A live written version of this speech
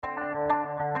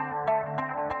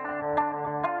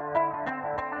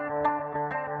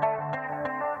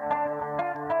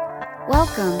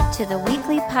Welcome to the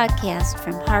weekly podcast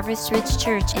from Harvest Ridge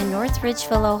Church in North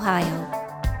Ridgeville, Ohio.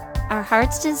 Our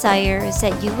heart's desire is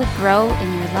that you would grow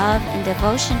in your love and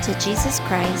devotion to Jesus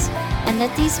Christ, and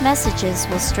that these messages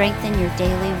will strengthen your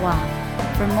daily walk.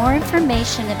 For more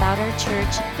information about our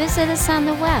church, visit us on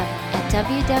the web at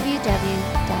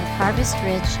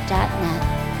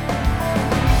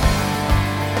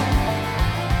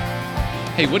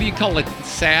www.harvestridge.net. Hey, what do you call it?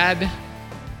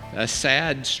 A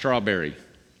sad strawberry.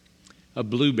 A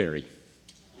blueberry.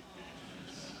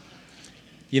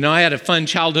 You know, I had a fun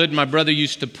childhood. My brother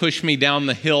used to push me down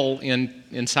the hill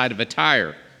inside of a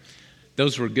tire.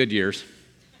 Those were good years.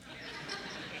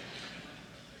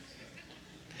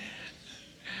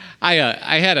 I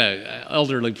had an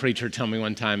elderly preacher tell me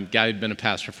one time, guy who'd been a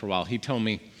pastor for a while, he told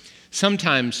me,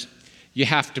 sometimes you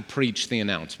have to preach the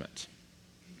announcement.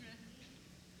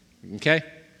 Okay?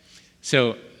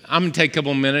 So I'm going to take a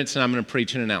couple of minutes and I'm going to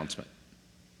preach an announcement.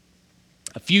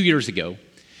 A few years ago,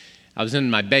 I was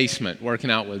in my basement working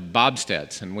out with Bob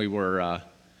Stetz, and we were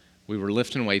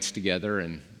lifting weights together,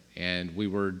 and we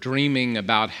were dreaming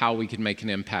about how we could make an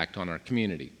impact on our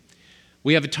community.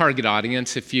 We have a target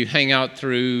audience. If you hang out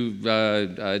through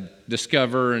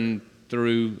Discover and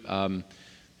through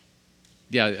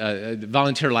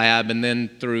Volunteer Lab and then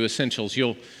through Essentials,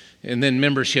 and then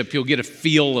membership, you'll get a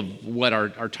feel of what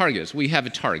our target is. We have a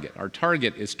target. Our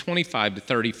target is 25 to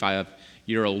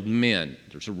 35-year-old men.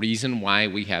 There's a reason why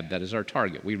we have that as our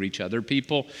target. We reach other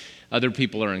people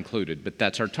are included, but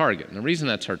that's our target. And the reason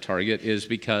that's our target is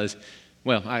because,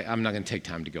 well, I'm not going to take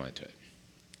time to go into it.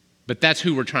 But that's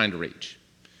who we're trying to reach.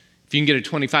 If you can get a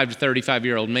 25 to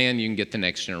 35-year-old man, you can get the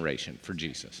next generation for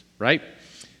Jesus, right?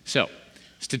 So,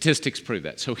 statistics prove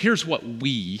that. So here's what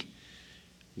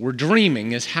we're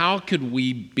dreaming is how could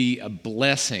we be a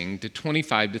blessing to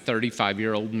 25 to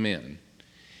 35-year-old men?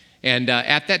 And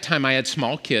at that time, I had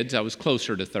small kids. I was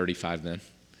closer to 35 then.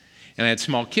 And I had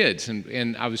small kids.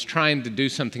 And I was trying to do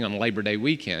something on Labor Day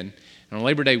weekend. And on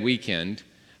Labor Day weekend,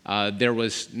 there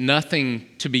was nothing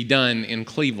to be done in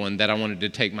Cleveland that I wanted to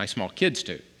take my small kids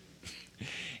to.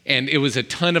 And it was a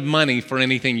ton of money for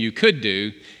anything you could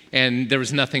do, and there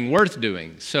was nothing worth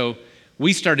doing. So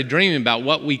we started dreaming about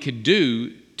what we could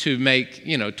do to make,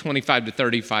 25 to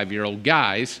 35-year-old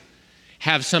guys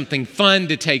have something fun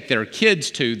to take their kids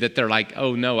to that they're like,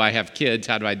 oh no, I have kids,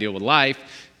 how do I deal with life?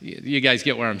 You guys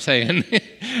get what I'm saying?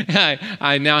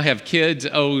 I now have kids.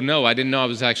 Oh no, I didn't know I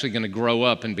was actually going to grow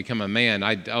up and become a man.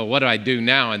 What do I do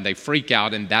now? And they freak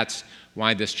out, and that's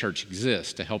why this church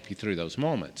exists, to help you through those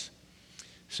moments.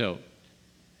 So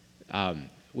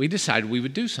we decided we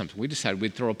would do something. We decided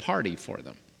we'd throw a party for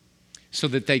them so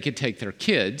that they could take their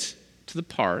kids to the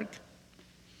park,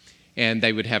 and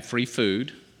they would have free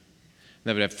food,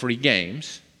 they would have free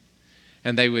games,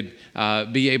 and they would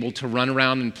be able to run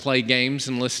around and play games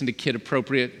and listen to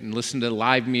kid-appropriate and listen to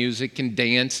live music and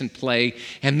dance and play,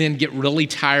 and then get really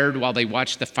tired while they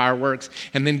watch the fireworks,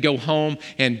 and then go home,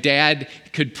 and Dad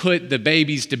could put the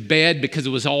babies to bed because it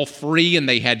was all free, and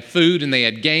they had food, and they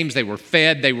had games, they were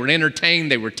fed, they were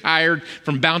entertained, they were tired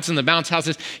from bouncing the bounce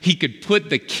houses. He could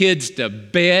put the kids to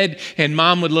bed, and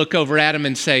Mom would look over at him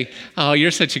and say, oh,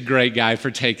 you're such a great guy for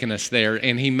taking us there.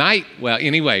 And he might,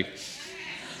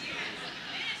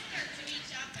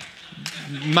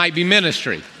 might be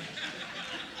ministry.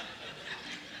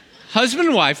 Husband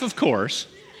and wife, of course.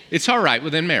 It's all right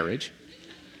within marriage.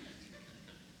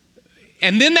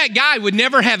 And then that guy would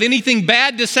never have anything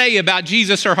bad to say about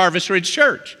Jesus or Harvest Ridge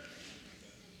Church.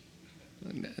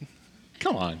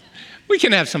 Come on. We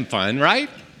can have some fun, right?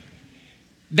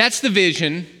 That's the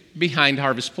vision behind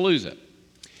Harvest Palooza.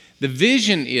 The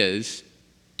vision is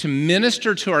to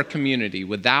minister to our community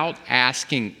without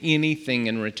asking anything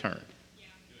in return.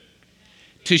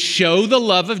 To show the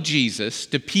love of Jesus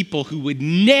to people who would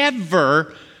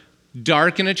never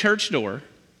darken a church door.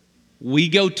 We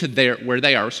go to where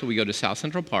they are, so we go to South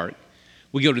Central Park.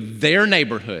 We go to their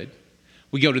neighborhood.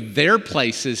 We go to their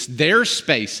places, their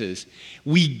spaces.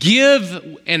 We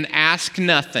give and ask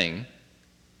nothing,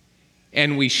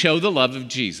 and we show the love of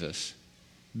Jesus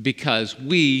because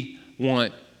we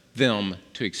want them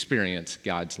to experience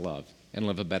God's love and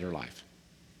live a better life.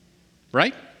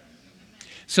 Right?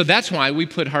 So that's why we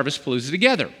put Harvest Palooza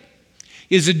together.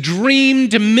 Is a dream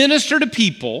to minister to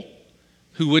people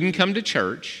who wouldn't come to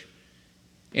church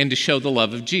and to show the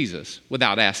love of Jesus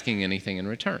without asking anything in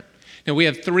return. Now we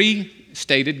have 3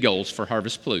 stated goals for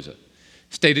Harvest Palooza.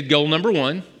 Stated goal number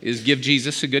 1 is give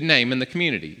Jesus a good name in the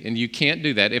community. And you can't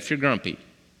do that if you're grumpy.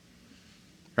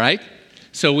 Right?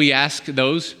 So we ask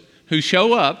those who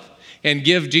show up and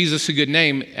give Jesus a good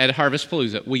name at Harvest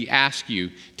Palooza, we ask you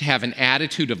to have an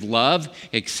attitude of love,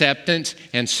 acceptance,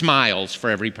 and smiles for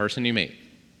every person you meet.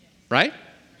 Right?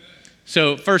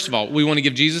 So first of all, we want to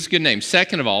give Jesus a good name.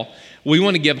 Second of all, we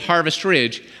want to give Harvest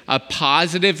Ridge a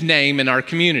positive name in our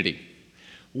community.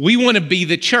 We want to be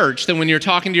the church that when you're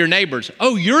talking to your neighbors,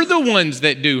 oh, you're the ones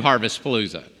that do Harvest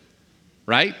Palooza,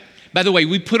 right? By the way,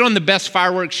 we put on the best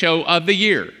fireworks show of the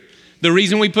year. The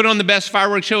reason we put on the best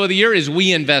fireworks show of the year is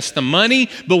we invest the money,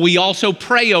 but we also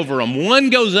pray over them. One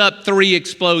goes up, 3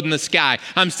 explode in the sky.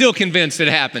 I'm still convinced it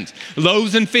happens.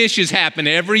 Loaves and fishes happen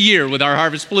every year with our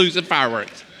Harvest Palooza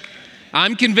fireworks.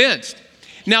 I'm convinced.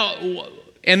 Now,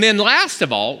 and then last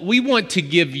of all, we want to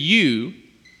give you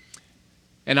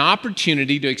an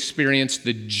opportunity to experience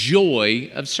the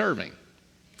joy of serving.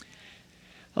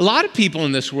 A lot of people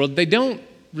in this world, they don't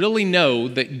really know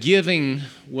that giving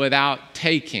without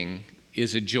taking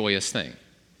is a joyous thing.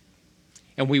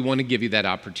 And we want to give you that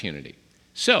opportunity.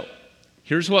 So,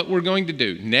 here's what we're going to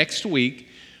do. Next week,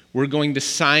 we're going to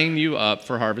sign you up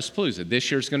for Harvest Palooza. This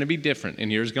year's going to be different.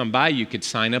 In years gone by, you could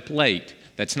sign up late.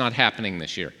 That's not happening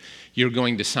this year. You're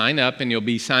going to sign up, and you'll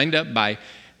be signed up by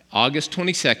August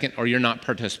 22nd, or you're not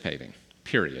participating,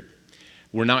 period.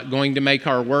 We're not going to make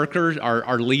our workers,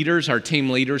 our leaders, our team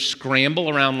leaders scramble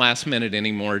around last minute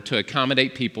anymore to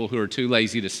accommodate people who are too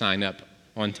lazy to sign up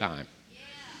on time.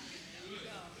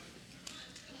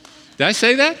 Did I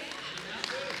say that?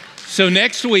 So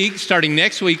next week, starting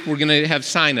next week, we're going to have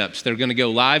sign-ups. They're going to go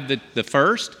live the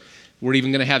first. We're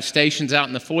even going to have stations out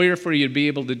in the foyer for you to be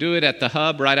able to do it at the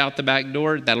hub right out the back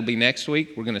door. That'll be next week.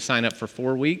 We're going to sign up for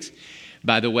 4 weeks.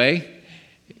 By the way,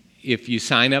 if you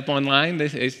sign up online,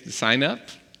 sign up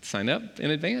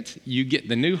in advance, you get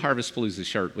the new Harvest Palooza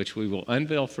shirt, which we will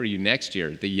unveil for you next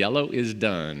year. The yellow is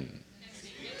done.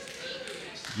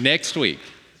 Next week.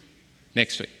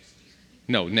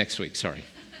 No, next week, sorry.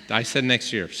 I said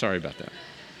next year. Sorry about that.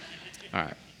 All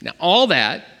right. Now, all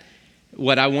that,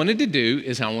 what I wanted to do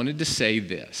is I wanted to say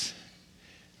this.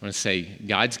 I want to say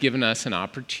God's given us an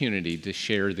opportunity to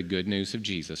share the good news of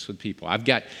Jesus with people.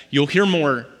 You'll hear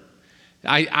more.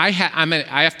 I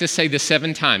have to say this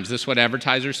 7 times. This is what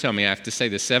advertisers tell me. I have to say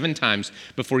this 7 times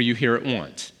before you hear it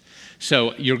once.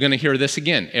 So you're going to hear this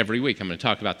again every week. I'm going to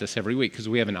talk about this every week because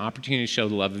we have an opportunity to show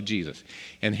the love of Jesus.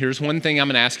 And here's one thing I'm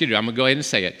going to ask you to do. I'm going to go ahead and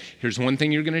say it. Here's one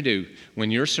thing you're going to do. When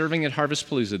you're serving at Harvest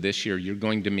Palooza this year, you're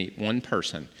going to meet one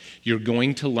person. You're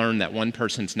going to learn that one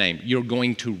person's name. You're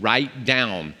going to write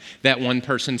down that one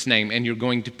person's name, and you're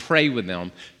going to pray with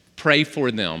them, pray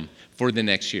for them for the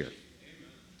next year.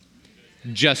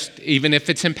 Just, even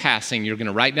if it's in passing, you're going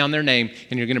to write down their name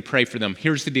and you're going to pray for them.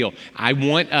 Here's the deal. I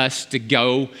want us to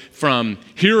go from,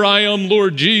 here I am,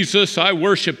 Lord Jesus, I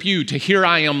worship you, to here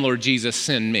I am, Lord Jesus,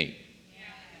 send me.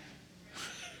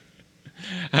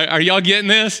 Are y'all getting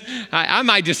this? I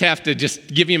might just have to just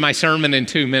give you my sermon in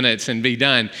 2 minutes and be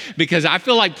done, because I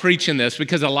feel like preaching this,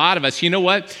 because a lot of us, you know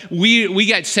what? We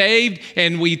got saved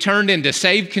and we turned into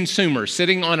saved consumers,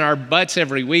 sitting on our butts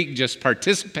every week, just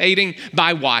participating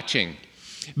by watching.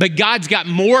 But God's got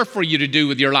more for you to do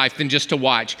with your life than just to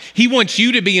watch. He wants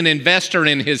you to be an investor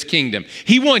in His kingdom.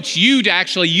 He wants you to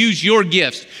actually use your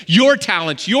gifts, your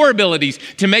talents, your abilities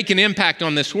to make an impact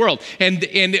on this world.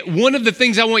 And one of the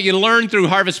things I want you to learn through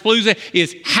Harvest Palooza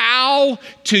is how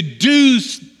to do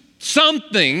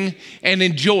something and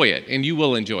enjoy it. And you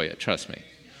will enjoy it, trust me.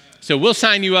 So we'll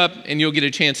sign you up and you'll get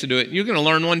a chance to do it. You're going to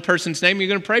learn one person's name. You're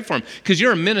going to pray for them because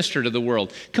you're a minister to the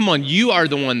world. Come on, you are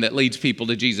the one that leads people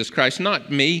to Jesus Christ,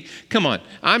 not me. Come on,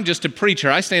 I'm just a preacher.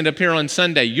 I stand up here on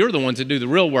Sunday. You're the ones that do the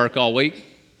real work all week.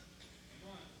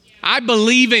 I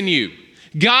believe in you.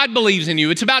 God believes in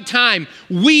you. It's about time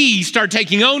we start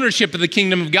taking ownership of the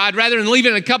kingdom of God rather than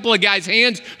leaving it in a couple of guys'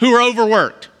 hands who are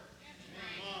overworked.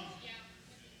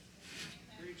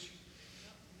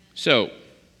 So,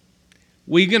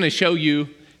 we're going to show you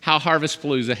how Harvest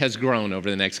Palooza has grown over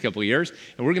the next couple of years.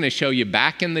 And we're going to show you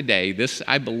back in the day. This,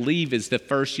 I believe, is the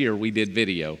first year we did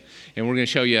video. And we're going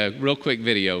to show you a real quick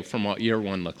video from what year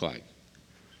 1 looked like.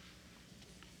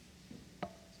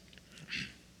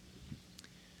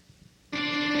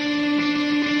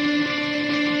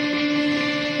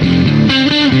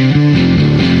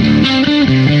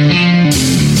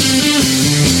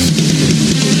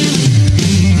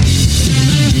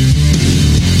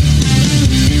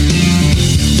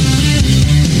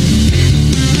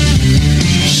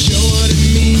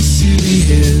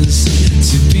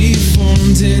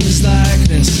 In His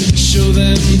likeness, show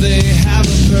them they have a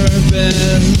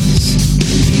purpose.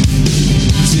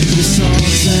 To be salt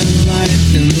and light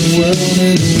in the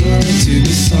world, to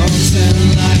be salt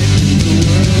and light in the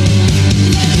world.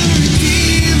 Let the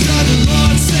redeemed of the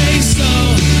Lord say so.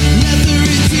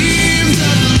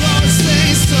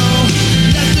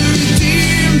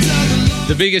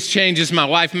 biggest change is my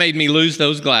wife made me lose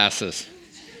those glasses.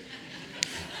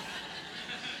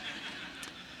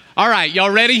 All right, y'all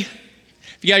ready?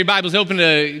 If you got your Bibles, open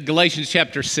to Galatians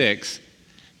chapter 6.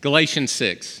 Galatians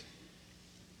 6.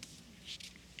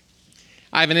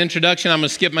 I have an introduction. I'm going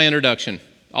to skip my introduction,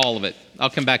 all of it.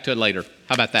 I'll come back to it later.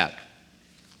 How about that?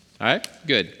 All right,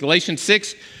 good. Galatians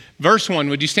 6, verse 1.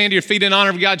 Would you stand to your feet in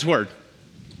honor of God's word?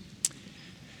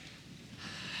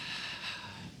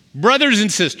 Brothers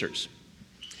and sisters,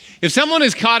 if someone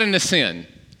is caught in a sin,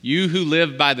 you who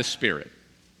live by the Spirit.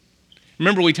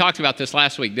 Remember, we talked about this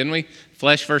last week, didn't we?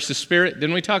 Flesh versus spirit.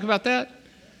 Didn't we talk about that?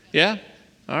 Yeah?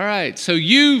 All right. So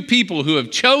you people who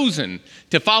have chosen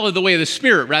to follow the way of the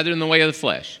Spirit rather than the way of the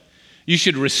flesh, you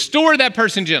should restore that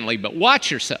person gently, but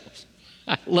watch yourselves.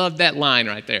 I love that line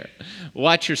right there.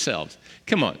 Watch yourselves.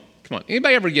 Come on.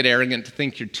 Anybody ever get arrogant to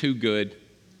think you're too good?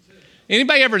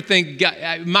 Anybody ever think,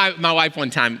 my wife one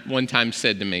time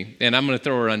said to me, and I'm going to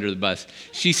throw her under the bus.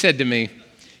 She said to me,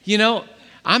 you know,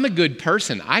 I'm a good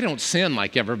person. I don't sin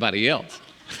like everybody else.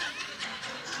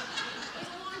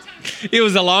 It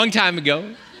was a long time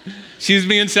ago. She was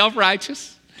being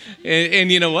self-righteous.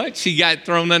 And you know what? She got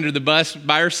thrown under the bus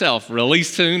by herself really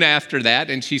soon after that,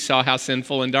 and she saw how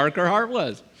sinful and dark her heart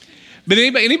was. But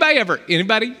anybody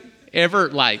ever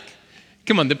like,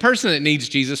 come on, the person that needs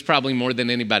Jesus probably more than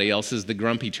anybody else is the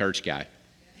grumpy church guy.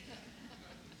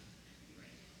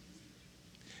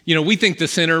 You know, we think the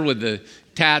sinner with the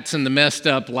tats and the messed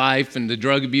up life and the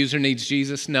drug abuser needs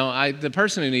Jesus. No, the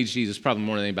person who needs Jesus probably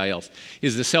more than anybody else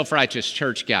is the self-righteous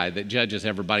church guy that judges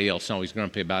everybody else and always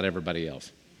grumpy about everybody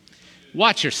else.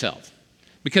 Watch yourself,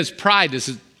 because pride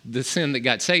is the sin that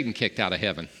got Satan kicked out of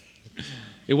heaven.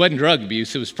 It wasn't drug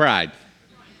abuse, it was pride.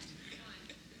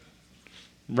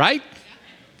 Right?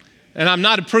 And I'm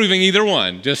not approving either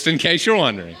one, just in case you're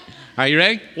wondering. Are you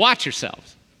ready? Watch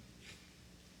yourselves.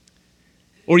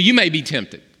 Or you may be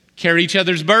tempted. Carry each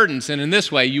other's burdens, and in this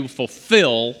way you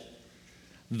fulfill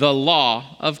the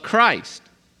law of Christ.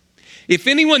 If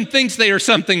anyone thinks they are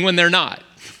something when they're not,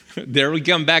 there we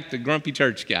come back to grumpy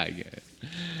church guy again.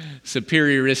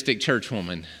 Superioristic church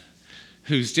woman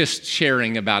who's just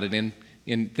sharing about it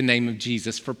in the name of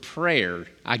Jesus for prayer.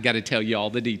 I got to tell you all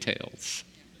the details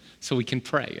so we can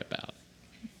pray about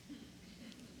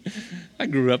it. I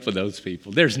grew up with those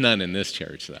people. There's none in this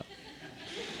church, though.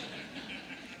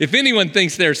 If anyone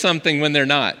thinks they're something when they're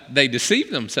not, they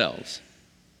deceive themselves.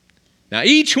 Now,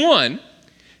 each one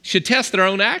should test their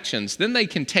own actions. Then they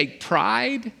can take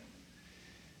pride.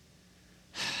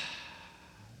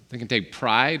 They can take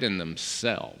pride in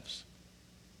themselves.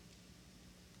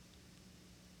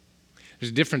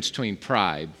 There's a difference between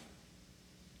pride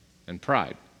and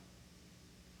pride.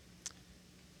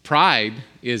 Pride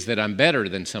is that I'm better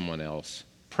than someone else.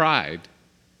 Pride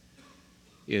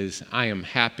is I am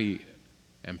happy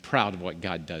and proud of what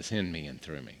God does in me and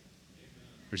through me.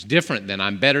 There's different than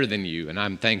I'm better than you and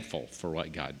I'm thankful for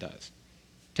what God does.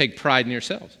 Take pride in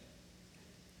yourselves.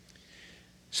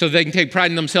 So they can take pride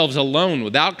in themselves alone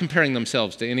without comparing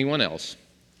themselves to anyone else.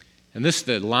 And this is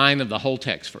the line of the whole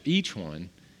text. For each one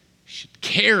should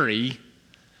carry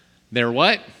their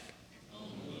what?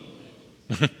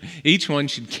 Each one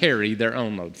should carry their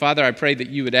own load. Father, I pray that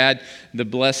you would add the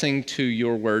blessing to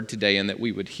your word today and that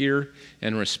we would hear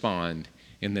and respond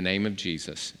in the name of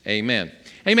Jesus. Amen.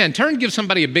 Amen. Turn and give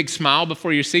somebody a big smile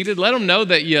before you're seated. Let them know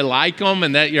that you like them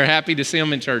and that you're happy to see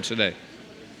them in church today.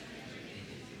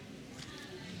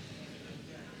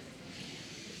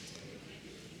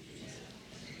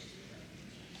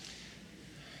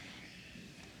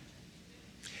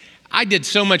 I did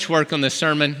so much work on this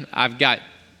sermon, I've got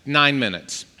 9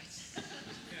 minutes.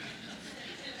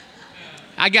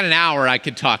 I got an hour I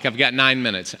could talk. I've got 9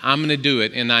 minutes. I'm going to do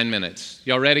it in 9 minutes.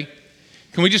 Y'all ready?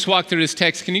 Can we just walk through this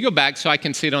text? Can you go back so I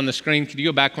can see it on the screen? Can you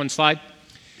go back one slide?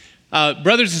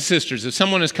 Brothers and sisters, if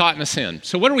someone is caught in a sin.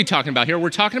 So what are we talking about here? We're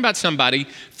talking about somebody,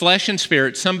 flesh and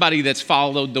spirit, somebody that's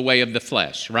followed the way of the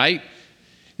flesh, right?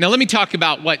 Now let me talk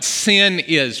about what sin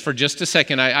is for just a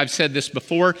second. I've said this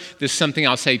before. This is something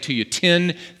I'll say to you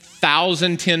 10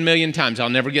 million times. I'll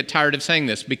never get tired of saying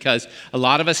this because a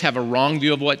lot of us have a wrong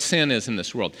view of what sin is in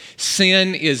this world.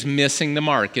 Sin is missing the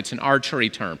mark. It's an archery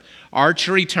term.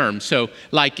 So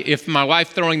like if my wife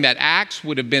throwing that axe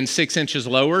would have been 6 inches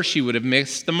lower, she would have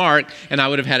missed the mark and I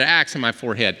would have had an axe in my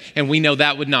forehead. And we know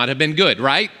that would not have been good,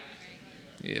 right?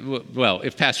 Well,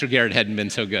 if Pastor Garrett hadn't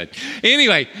been so good.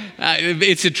 Anyway,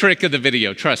 it's a trick of the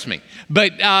video, trust me.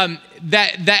 But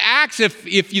the axe,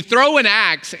 if you throw an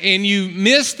axe and you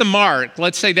miss the mark,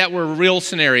 let's say that were a real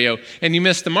scenario, and you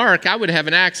miss the mark, I would have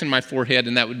an axe in my forehead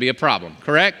and that would be a problem,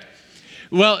 correct?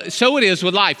 Well, so it is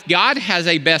with life. God has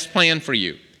a best plan for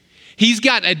you. He's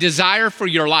got a desire for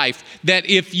your life that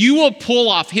if you will pull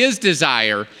off his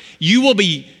desire, you will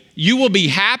be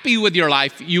happy with your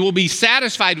life, you will be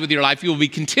satisfied with your life, you will be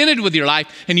contented with your life,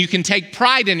 and you can take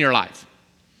pride in your life.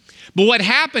 But what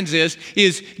happens is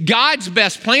God's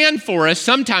best plan for us,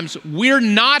 sometimes we're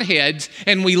knotheads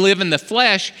and we live in the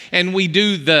flesh and we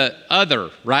do the other,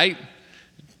 right?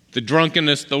 The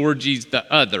drunkenness, the orgies, the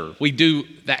other. We do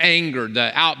the anger,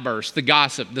 the outburst, the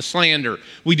gossip, the slander.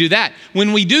 We do that.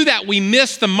 When we do that, we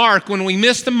miss the mark. When we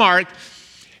miss the mark,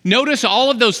 notice all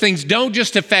of those things don't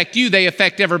just affect you, they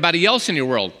affect everybody else in your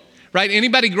world, right?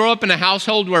 Anybody grow up in a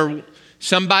household where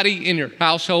somebody in your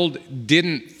household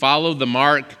didn't follow the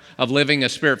mark of living a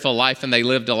spirit-filled life and they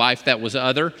lived a life that was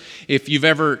other? If you've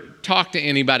ever talked to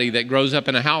anybody that grows up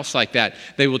in a house like that,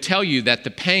 they will tell you that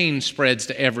the pain spreads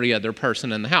to every other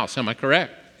person in the house. Am I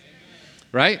correct?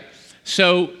 Right?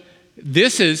 So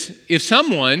this is if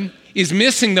someone is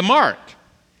missing the mark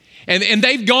and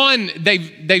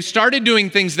they've started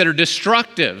doing things that are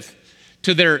destructive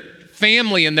to their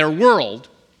family and their world,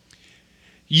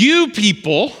 you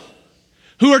people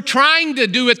who are trying to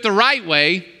do it the right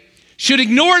way should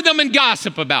ignore them and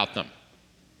gossip about them.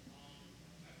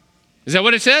 Is that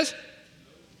what it says?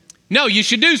 No, you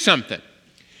should do something.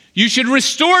 You should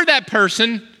restore that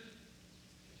person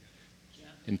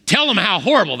and tell them how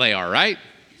horrible they are, right?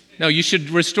 No, you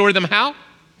should restore them how?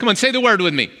 Come on, say the word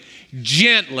with me.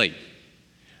 Gently.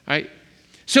 All right?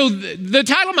 So the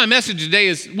title of my message today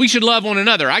is We Should Love One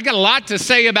Another. I got a lot to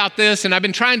say about this, and I've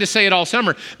been trying to say it all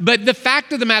summer. But the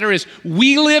fact of the matter is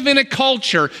we live in a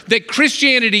culture that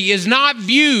Christianity is not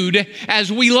viewed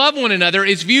as we love one another.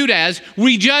 It's viewed as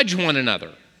we judge one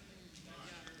another.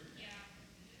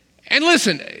 And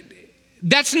listen,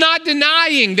 that's not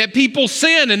denying that people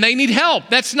sin and they need help.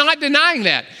 That's not denying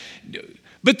that.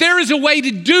 But there is a way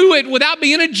to do it without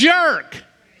being a jerk.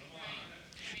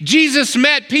 Jesus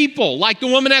met people like the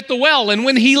woman at the well, and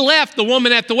when he left the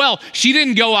woman at the well, she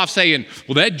didn't go off saying,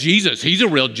 well, that Jesus, he's a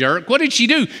real jerk. What did she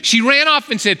do? She ran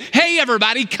off and said, hey,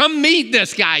 everybody, come meet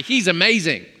this guy. He's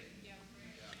amazing.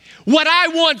 What I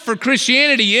want for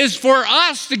Christianity is for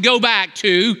us to go back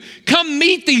to, come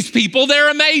meet these people.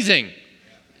 They're amazing.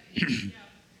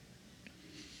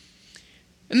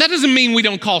 And that doesn't mean we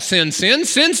don't call sin sin.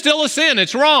 Sin's still a sin.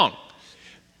 It's wrong.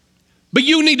 But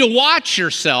you need to watch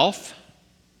yourself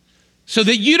so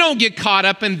that you don't get caught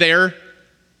up in their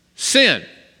sin.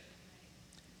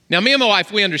 Now, me and my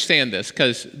wife, we understand this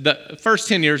because the first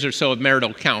 10 years or so of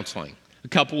marital counseling, a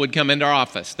couple would come into our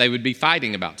office. They would be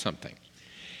fighting about something.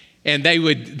 And he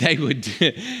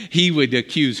would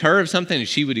accuse her of something and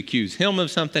she would accuse him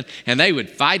of something, and they would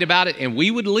fight about it, and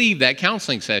we would leave that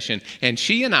counseling session and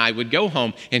she and I would go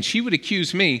home and she would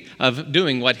accuse me of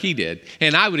doing what he did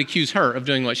and I would accuse her of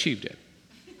doing what she did.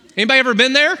 Anybody ever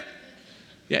been there?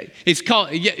 Yeah, it's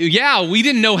called, we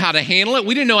didn't know how to handle it.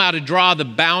 We didn't know how to draw the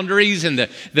boundaries and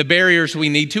the barriers we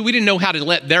need to. We didn't know how to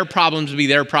let their problems be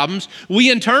their problems.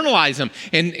 We internalize them.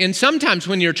 And sometimes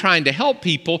when you're trying to help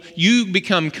people, you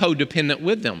become codependent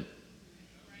with them.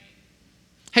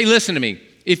 Hey, listen to me.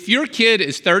 If your kid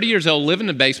is 30 years old, lives in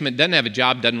the basement, doesn't have a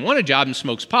job, doesn't want a job, and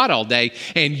smokes pot all day,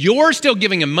 and you're still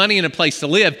giving him money and a place to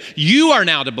live, you are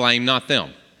now to blame, not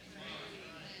them.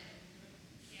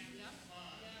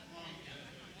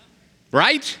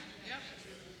 Right?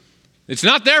 It's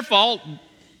not their fault.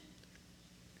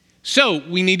 So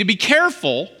we need to be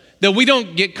careful that we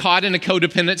don't get caught in a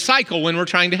codependent cycle when we're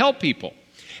trying to help people.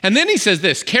 And then he says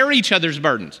this, carry each other's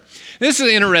burdens. This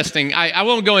is interesting. I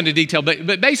won't go into detail,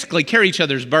 but basically carry each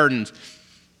other's burdens.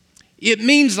 It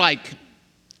means like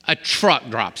a truck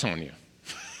drops on you.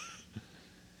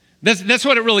 That's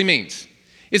what it really means.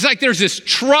 It's like there's this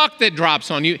truck that drops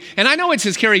on you. And I know it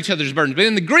says carry each other's burdens, but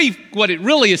in the Greek, what it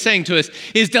really is saying to us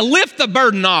is to lift the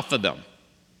burden off of them.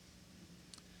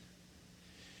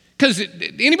 Because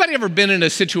anybody ever been in a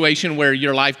situation where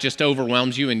your life just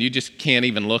overwhelms you and you just can't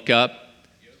even look up?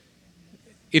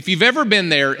 If you've ever been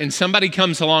there and somebody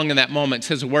comes along in that moment,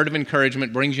 says a word of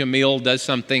encouragement, brings you a meal, does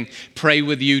something, pray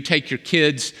with you, take your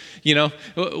kids,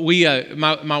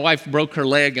 my wife broke her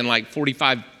leg in like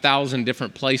 45,000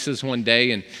 different places one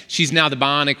day, and she's now the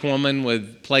bionic woman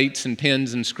with plates and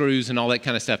pins and screws and all that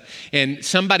kind of stuff. And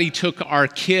somebody took our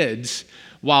kids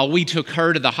while we took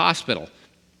her to the hospital.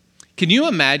 Can you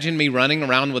imagine me running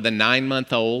around with a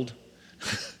 9-month-old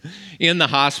in the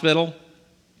hospital?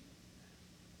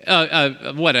 A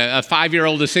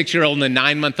 5-year-old, a 6-year-old, and a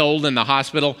 9-month-old in the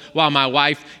hospital while my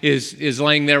wife is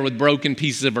laying there with broken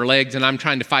pieces of her legs, and I'm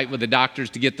trying to fight with the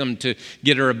doctors to get them to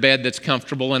get her a bed that's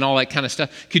comfortable and all that kind of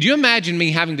stuff. Could you imagine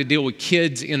me having to deal with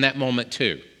kids in that moment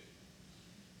too?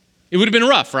 It would have been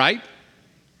rough, right?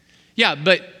 Yeah,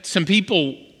 but some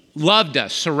people loved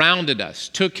us, surrounded us,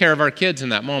 took care of our kids in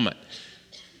that moment.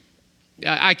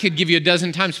 I could give you a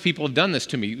dozen times people have done this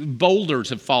to me. Boulders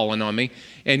have fallen on me,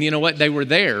 and you know what? They were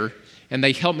there, and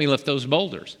they helped me lift those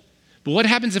boulders. But what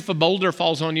happens if a boulder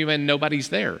falls on you and nobody's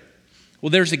there?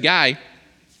 Well, there's a guy.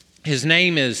 His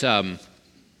name is Aaron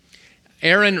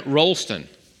Rolston.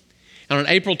 And on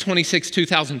April 26,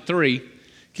 2003,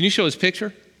 can you show his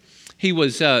picture? He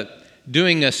was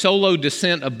doing a solo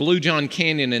descent of Blue John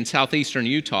Canyon in southeastern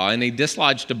Utah, and he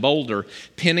dislodged a boulder,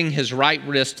 pinning his right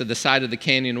wrist to the side of the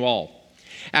canyon wall.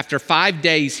 After 5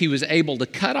 days, he was able to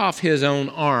cut off his own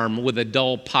arm with a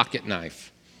dull pocket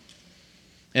knife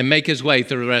and make his way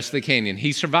through the rest of the canyon.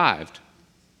 He survived,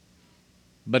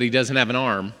 but he doesn't have an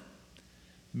arm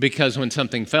because when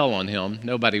something fell on him,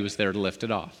 nobody was there to lift it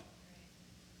off.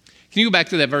 Can you go back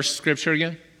to that verse of Scripture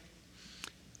again?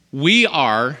 We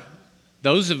are,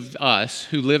 those of us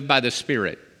who live by the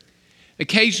Spirit,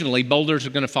 occasionally boulders are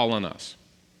going to fall on us.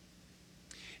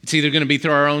 It's either going to be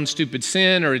through our own stupid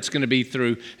sin, or it's going to be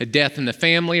through a death in the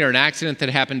family or an accident that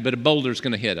happened, but a boulder's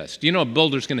going to hit us. Do you know a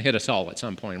boulder's going to hit us all at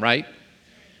some point, right?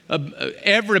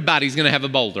 Everybody's going to have a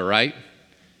boulder, right?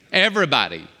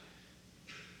 Everybody.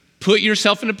 Put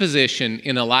yourself in a position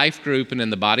in a life group and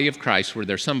in the body of Christ where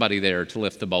there's somebody there to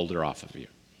lift the boulder off of you.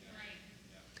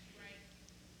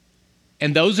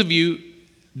 And those of you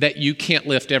that you can't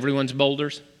lift everyone's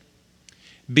boulders,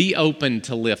 be open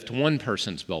to lift one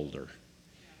person's boulder.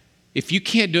 If you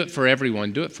can't do it for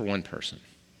everyone, do it for one person.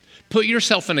 Put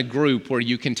yourself in a group where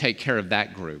you can take care of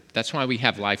that group. That's why we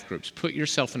have life groups. Put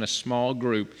yourself in a small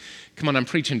group. Come on, I'm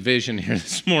preaching vision here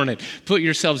this morning. Put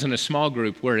yourselves in a small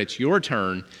group where it's your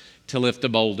turn to lift the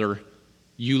boulder.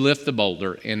 You lift the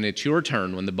boulder, and it's your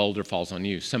turn when the boulder falls on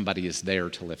you. Somebody is there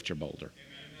to lift your boulder.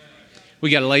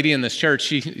 We got a lady in this church.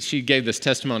 She gave this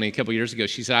testimony a couple years ago.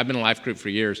 She said, I've been in a life group for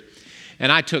years.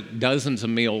 And I took dozens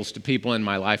of meals to people in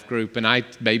my life group, and I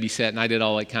babysat, and I did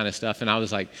all that kind of stuff. And I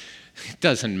was like, it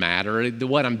doesn't matter.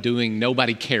 What I'm doing,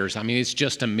 nobody cares. I mean, it's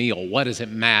just a meal. What does it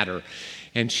matter?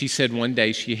 And she said one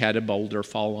day she had a boulder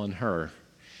fall on her.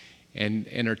 And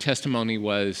her testimony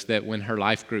was that when her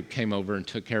life group came over and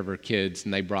took care of her kids,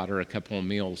 and they brought her a couple of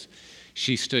meals,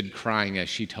 she stood crying as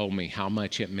she told me how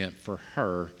much it meant for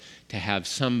her to have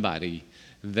somebody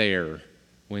there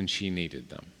when she needed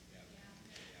them.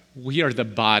 We are the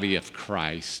body of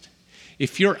Christ.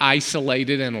 If you're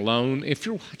isolated and alone, if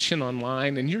you're watching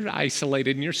online and you're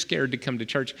isolated and you're scared to come to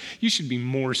church, you should be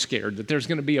more scared that there's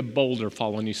going to be a boulder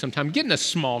fall on you sometime. Get in a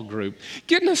small group.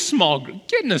 Get in a small group.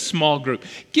 Get in a small group.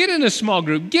 Get in a small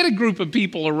group. Get a group of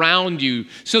people around you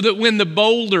so that when the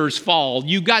boulders fall,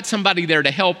 you got somebody there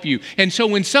to help you. And so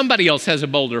when somebody else has a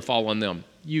boulder fall on them,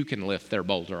 you can lift their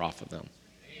boulder off of them.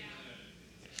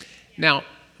 Now,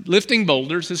 lifting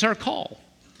boulders is our call.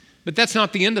 But that's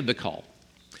not the end of the call.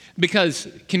 Because,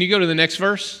 can you go to the next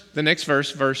verse? The next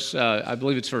verse, I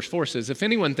believe it's verse 4, says, if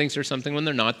anyone thinks they're something when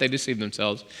they're not, they deceive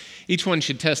themselves. Each one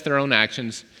should test their own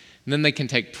actions, and then they can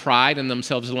take pride in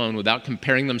themselves alone without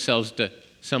comparing themselves to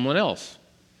someone else.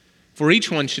 For each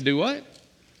one should do what?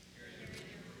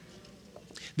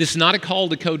 This is not a call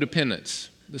to codependence.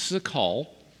 This is a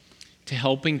call to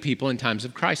helping people in times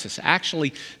of crisis.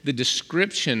 Actually, the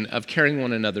description of carrying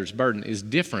one another's burden is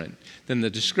different than the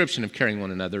description of carrying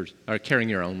one another's or carrying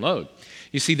your own load.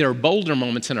 You see, there are boulder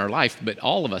moments in our life, but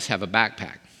all of us have a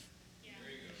backpack.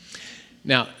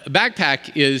 Now, a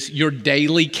backpack is your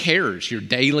daily cares, your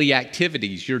daily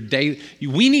activities,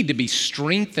 we need to be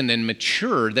strengthened and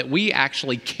mature that we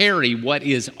actually carry what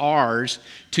is ours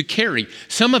to carry.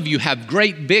 Some of you have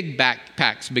great big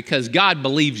backpacks because God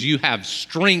believes you have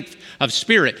strength of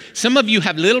spirit. Some of you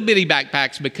have little bitty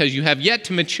backpacks because you have yet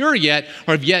to mature yet,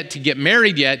 or have yet to get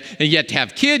married yet, and yet to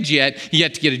have kids yet to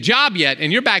get a job yet,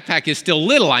 and your backpack is still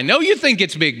little. I know you think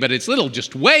it's big, but it's little.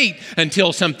 Just wait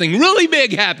until something really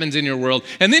big happens in your world,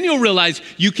 and then you'll realize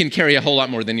you can carry a whole lot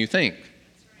more than you think.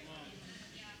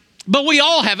 But we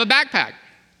all have a backpack.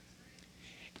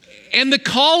 And the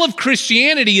call of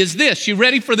Christianity is this. You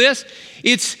ready for this?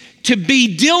 It's to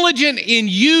be diligent in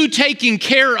you taking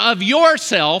care of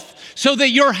yourself so that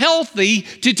you're healthy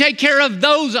to take care of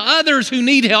those others who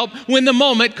need help when the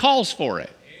moment calls for it.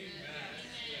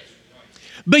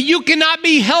 But you cannot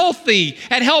be healthy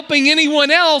at helping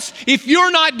anyone else if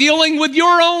you're not dealing with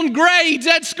your own grades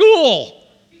at school.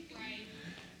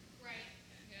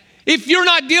 If you're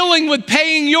not dealing with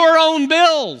paying your own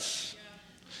bills.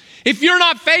 If you're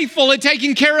not faithful at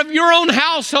taking care of your own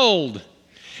household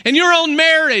and your own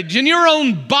marriage and your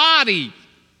own body.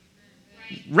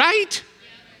 Right?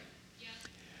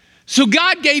 So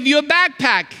God gave you a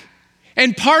backpack.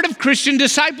 And part of Christian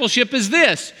discipleship is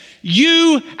this.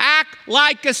 You act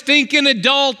like a stinking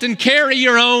adult and carry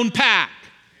your own pack.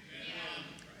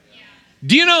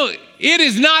 Do you know it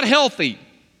is not healthy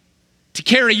to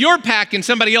carry your pack and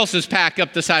somebody else's pack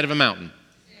up the side of a mountain?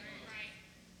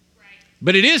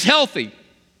 But it is healthy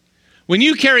when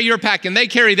you carry your pack and they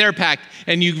carry their pack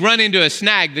and you run into a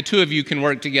snag, the two of you can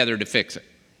work together to fix it.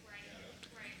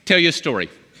 Tell you a story.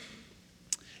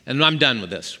 And I'm done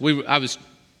with this. I was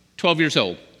 12 years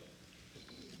old.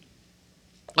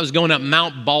 I was going up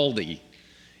Mount Baldy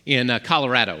in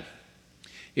Colorado.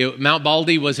 Mount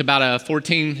Baldy was about I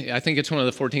think it's one of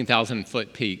the 14,000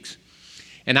 foot peaks.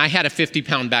 And I had a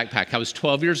 50-pound backpack. I was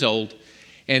 12 years old.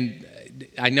 And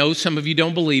I know some of you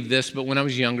don't believe this, but when I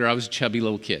was younger, I was a chubby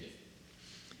little kid.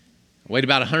 I weighed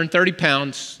about 130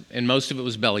 pounds, and most of it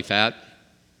was belly fat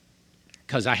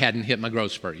because I hadn't hit my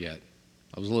growth spurt yet.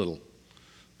 I was little.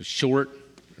 I was short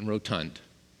and rotund.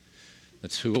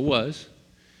 That's who it was.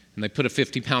 And they put a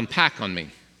 50-pound pack on me.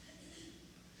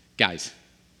 Guys,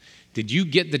 did you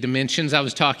get the dimensions I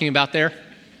was talking about there?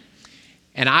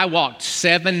 And I walked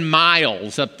 7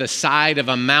 miles up the side of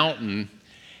a mountain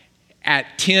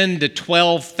at 10 to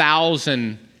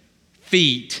 12,000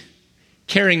 feet,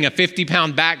 carrying a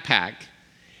 50-pound backpack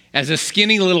as a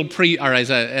skinny little as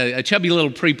a chubby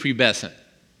little prepubescent.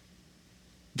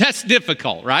 That's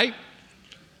difficult, right?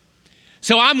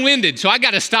 So I'm winded, so I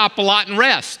got to stop a lot and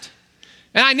rest.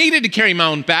 And I needed to carry my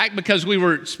own pack because we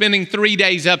were spending 3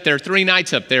 days up there, 3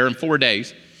 nights up there in 4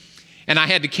 days. And I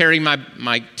had to carry my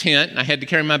tent, and I had to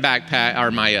carry my backpack,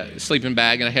 or my sleeping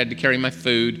bag, and I had to carry my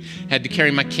food, had to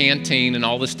carry my canteen and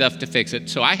all the stuff to fix it.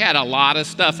 So I had a lot of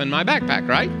stuff in my backpack,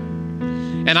 right?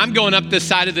 And I'm going up this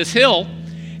side of this hill,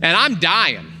 and I'm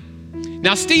dying.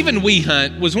 Now, Stephen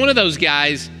Wehunt was one of those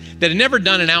guys that had never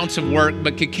done an ounce of work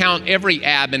but could count every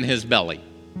ab in his belly.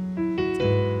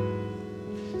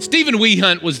 Stephen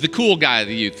Wehunt was the cool guy of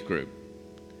the youth group.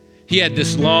 He had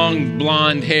this long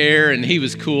blonde hair, and he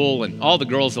was cool, and all the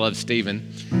girls loved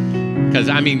Stephen because,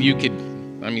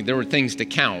 there were things to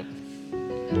count.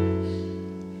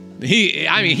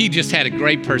 He just had a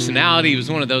great personality. He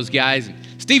was one of those guys.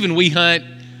 Stephen Wehunt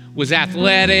was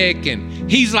athletic,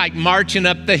 and he's like marching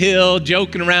up the hill,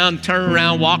 joking around, turning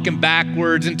around, walking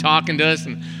backwards and talking to us,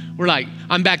 and we're like,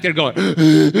 I'm back there going,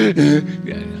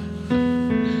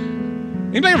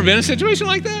 Anybody ever been in a situation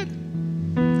like that?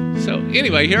 So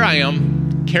anyway, here I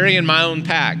am carrying my own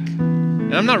pack,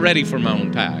 and I'm not ready for my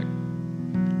own pack.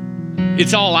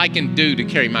 It's all I can do to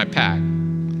carry my pack.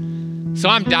 So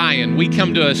I'm dying. We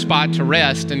come to a spot to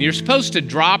rest, and you're supposed to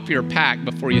drop your pack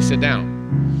before you sit down.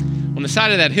 On the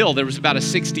side of that hill, there was about a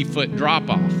 60-foot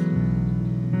drop-off.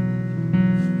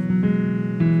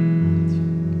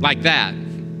 Like that.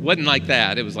 Wasn't like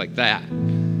that. It was like that.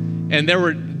 And there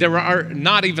were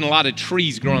not even a lot of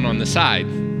trees growing on the side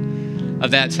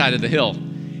of that side of the hill.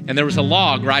 And there was a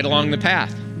log right along the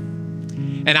path.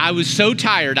 And I was so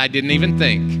tired, I didn't even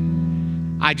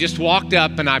think. I just walked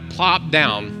up and I plopped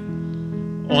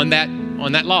down on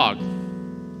that log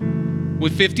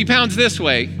with 50 pounds this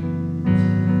way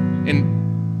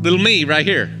and little me right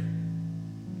here.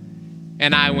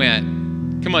 And I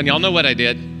went, come on, y'all know what I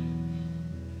did.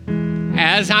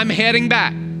 As I'm heading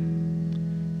back,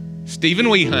 Stephen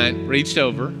Wehunt reached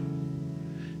over,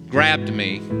 grabbed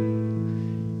me,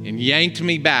 and yanked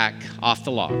me back off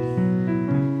the log.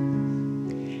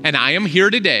 And I am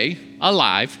here today,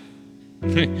 alive,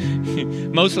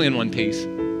 mostly in one piece,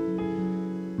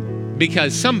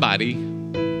 because somebody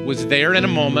was there in a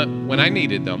moment when I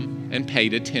needed them and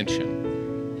paid attention.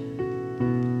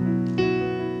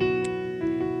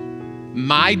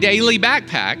 My daily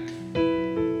backpack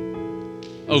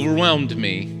overwhelmed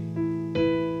me,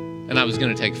 and I was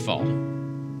going to take a fall.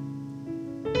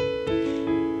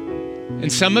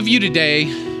 And some of you today,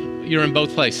 you're in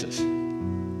both places.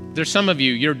 There's some of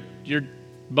you, you're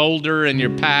boulder and your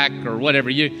pack or whatever,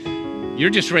 you're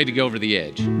just ready to go over the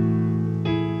edge.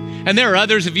 And there are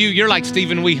others of you, you're like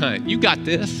Stephen Wehunt. You got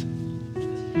this.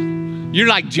 You're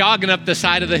like jogging up the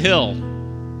side of the hill.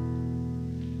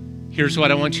 Here's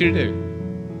what I want you to do.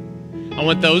 I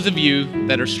want those of you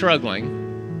that are struggling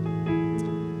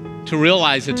to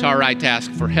realize it's all right to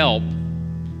ask for help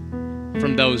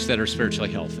from those that are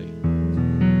spiritually healthy.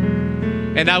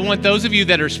 And I want those of you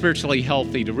that are spiritually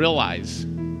healthy to realize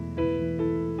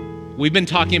we've been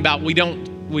talking about we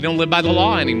don't live by the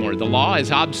law anymore. The law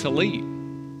is obsolete.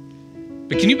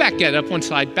 But can you back that up one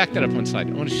slide? Back that up one slide.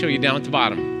 I want to show you down at the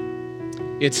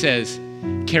bottom. It says,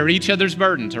 carry each other's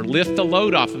burdens or lift the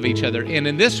load off of each other. And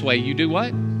in this way, you do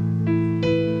what?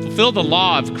 Fulfill the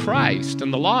law of Christ.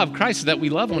 And the law of Christ is that we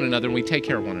love one another and we take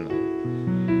care of one another.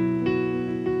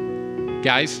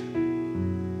 Guys,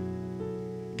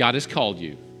 God has called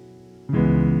you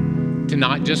to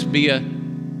not just be a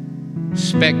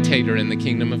spectator in the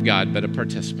kingdom of God, but a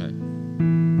participant.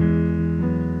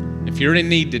 If you're in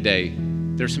need today,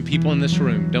 there's some people in this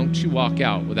room. Don't you walk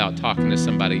out without talking to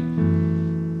somebody,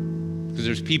 because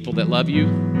there's people that love you.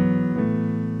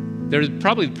 There's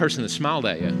probably the person that smiled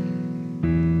at you,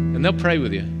 and they'll pray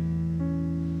with you.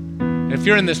 And if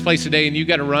you're in this place today and you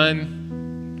got to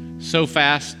run so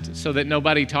fast so that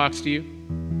nobody talks to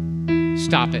you,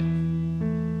 stop it.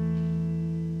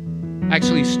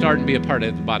 Actually start and be a part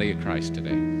of the body of Christ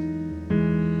today.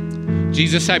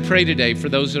 Jesus, I pray today for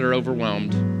those that are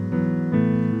overwhelmed.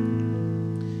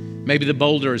 Maybe the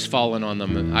boulder has fallen on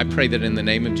them. I pray that in the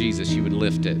name of Jesus, you would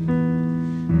lift it.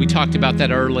 We talked about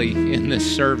that early in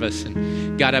this service.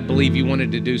 And God, I believe you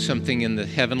wanted to do something in the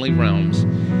heavenly realms,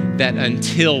 that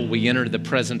until we entered the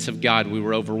presence of God, we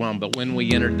were overwhelmed. But when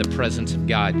we entered the presence of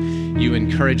God, you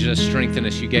encouraged us, strengthened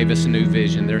us. You gave us a new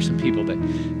vision. There are some people that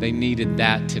they needed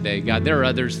that today. God, there are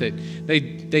others that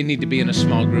they need to be in a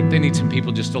small group. They need some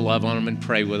people just to love on them and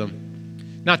pray with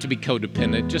them. Not to be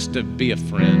codependent, just to be a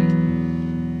friend.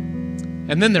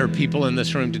 And then there are people in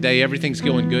this room today, everything's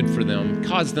going good for them.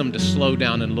 Cause them to slow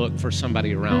down and look for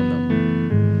somebody around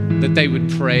them, that they would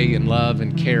pray and love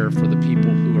and care for the people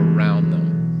who are around them.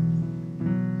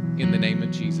 In the name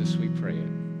of Jesus, we pray.